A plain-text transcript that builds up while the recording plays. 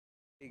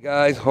Hey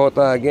guys,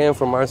 Jota again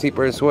from RC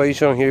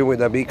Persuasion here with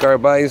the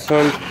VKAR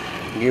Bison,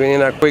 giving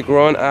it a quick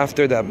run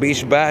after the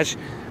beach bash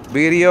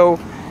video.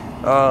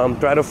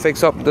 Try to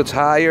fix up the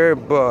tire,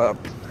 but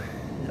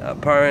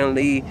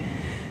apparently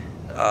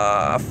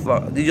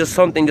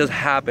something just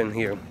happened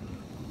here.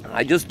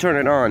 I just turned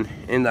it on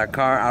and the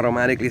car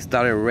automatically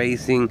started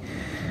racing,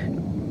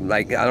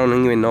 like I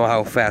don't even know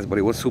how fast, but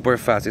it was super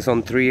fast. It's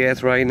on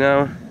 3S right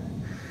now.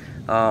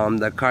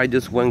 The car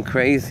just went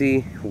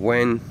crazy,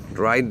 went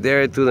right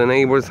there to the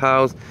neighbor's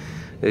house.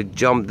 It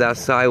jumped that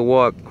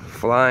sidewalk,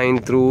 flying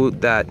through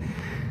that,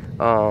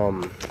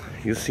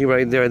 you see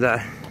right there,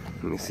 that,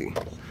 let me see,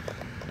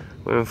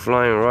 went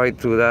flying right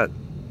through that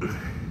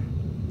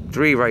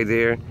tree right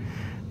there.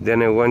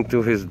 Then it went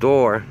to his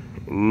door,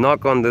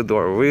 knocked on the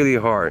door really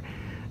hard.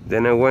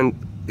 Then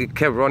it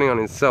kept running on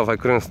itself, I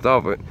couldn't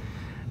stop it.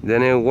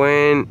 Then it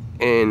went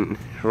and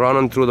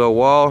running through the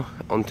wall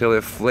until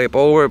it flipped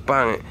over,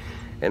 bang,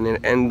 and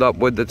then end up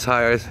with the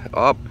tires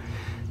up.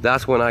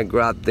 That's when I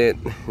grabbed it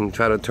and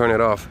tried to turn it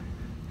off.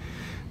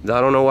 I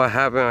don't know what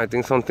happened. I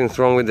think something's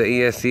wrong with the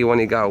ESC when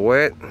it got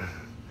wet.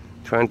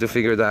 Trying to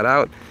figure that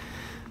out.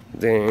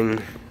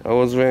 Then I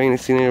was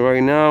seeing it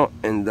right now,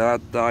 and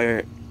that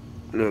tire,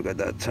 look at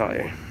that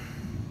tire.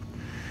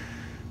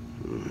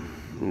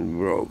 It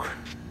broke.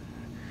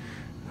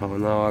 Oh,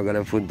 now I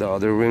gotta put the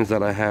other rims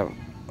that I have.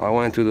 I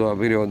wanted to do a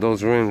video of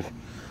those rims.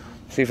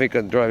 See if I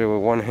could drive it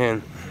with one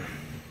hand.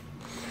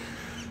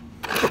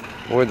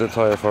 With the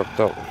tire fucked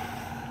up.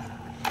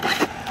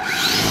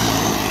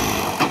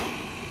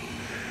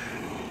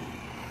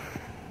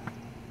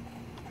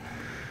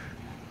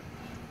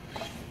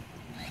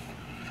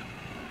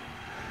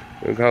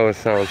 Look how it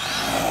sounds.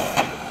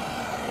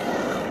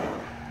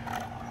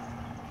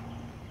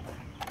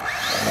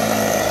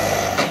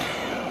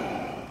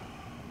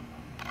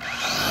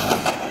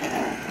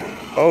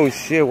 Oh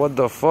shit, what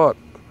the fuck?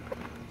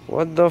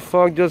 What the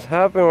fuck just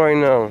happened right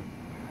now?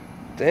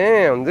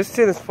 Damn, this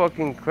shit is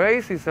fucking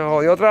crazy. So,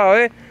 y otra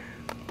vez,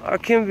 I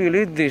can't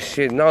believe this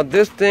shit. Now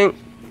this thing,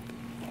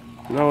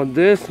 now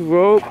this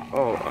rope,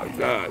 oh my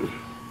god.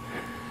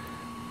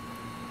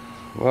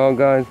 Well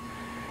guys,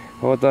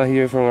 Jota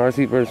here from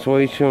RC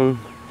Persuasion,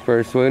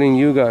 persuading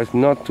you guys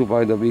not to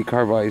buy the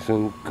VKAR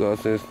Bison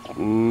because it's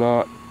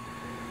not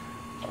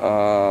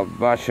a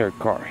basher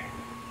car.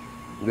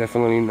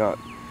 Definitely not.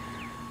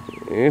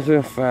 It's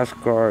a fast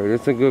car,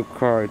 it's a good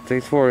car, it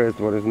takes 4S,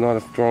 but it's not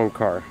a strong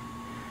car.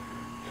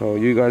 So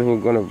you guys were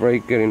gonna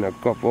break it in a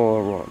couple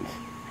of runs.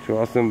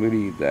 Trust and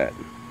believe that.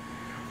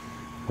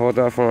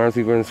 Jota from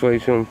RC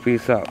Persuasion,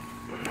 peace out.